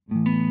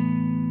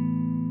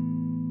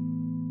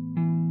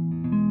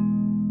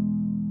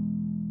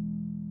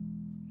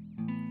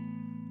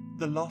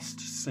the lost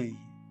see.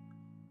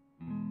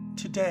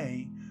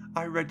 Today,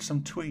 I read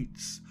some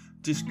tweets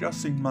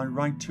discussing my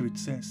right to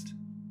exist,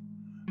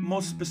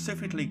 more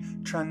specifically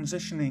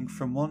transitioning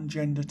from one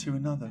gender to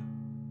another.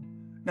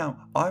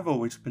 Now, I've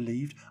always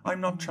believed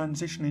I'm not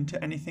transitioning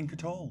to anything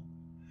at all.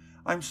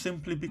 I'm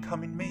simply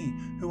becoming me,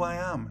 who I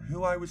am,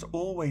 who I was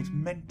always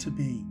meant to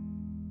be.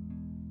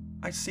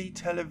 I see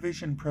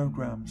television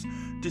programs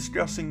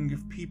discussing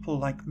if people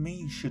like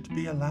me should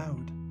be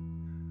allowed.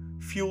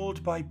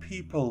 Fueled by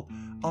people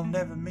I'll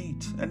never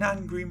meet, an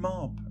angry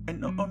mob,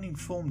 an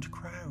uninformed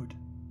crowd.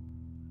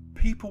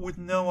 People with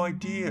no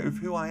idea of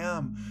who I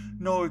am,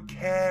 nor a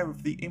care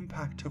of the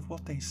impact of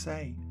what they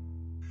say.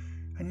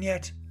 And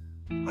yet,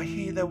 I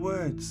hear their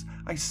words,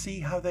 I see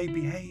how they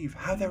behave,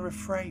 how they're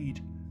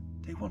afraid.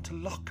 They want to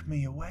lock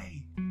me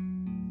away.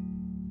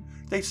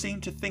 They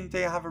seem to think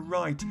they have a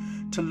right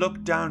to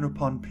look down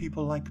upon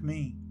people like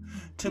me,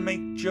 to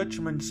make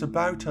judgments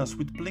about us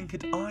with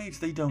blinkered eyes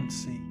they don't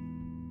see.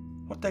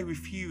 What they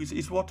refuse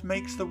is what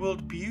makes the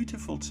world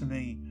beautiful to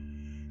me.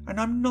 And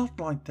I'm not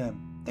like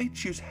them. They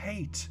choose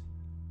hate.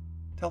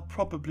 They'll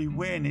probably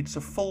win. It's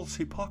a false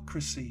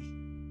hypocrisy.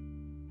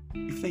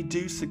 If they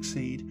do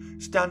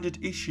succeed, standard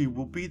issue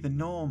will be the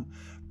norm.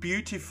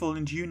 Beautiful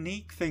and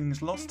unique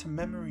things lost to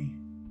memory.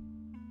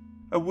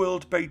 A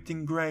world bathed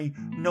in grey,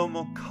 no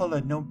more colour,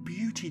 no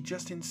beauty,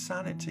 just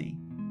insanity.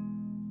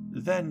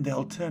 Then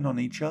they'll turn on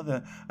each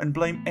other and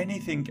blame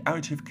anything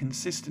out of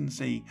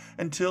consistency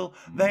until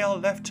they are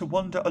left to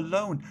wander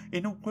alone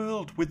in a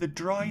world with a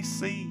dry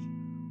sea.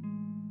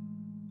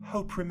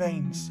 Hope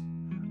remains.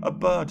 A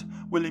bud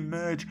will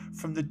emerge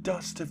from the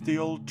dust of the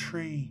old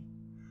tree.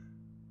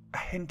 A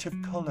hint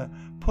of colour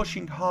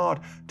pushing hard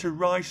to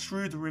rise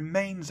through the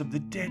remains of the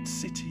dead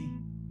city.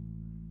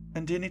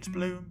 And in its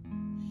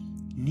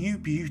bloom, new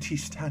beauty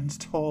stands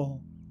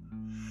tall.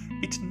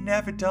 It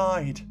never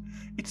died.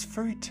 It's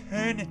for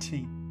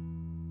eternity.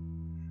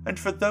 And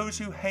for those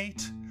who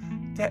hate,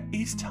 there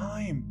is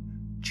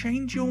time.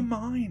 Change your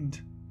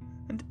mind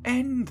and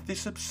end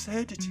this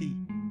absurdity.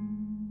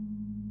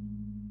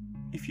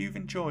 If you've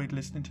enjoyed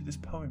listening to this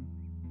poem,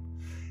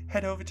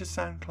 head over to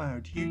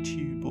SoundCloud,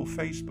 YouTube or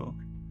Facebook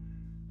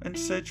and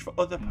search for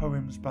other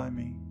poems by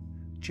me,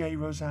 J.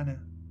 Rosanna.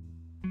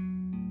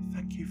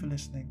 Thank you for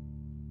listening.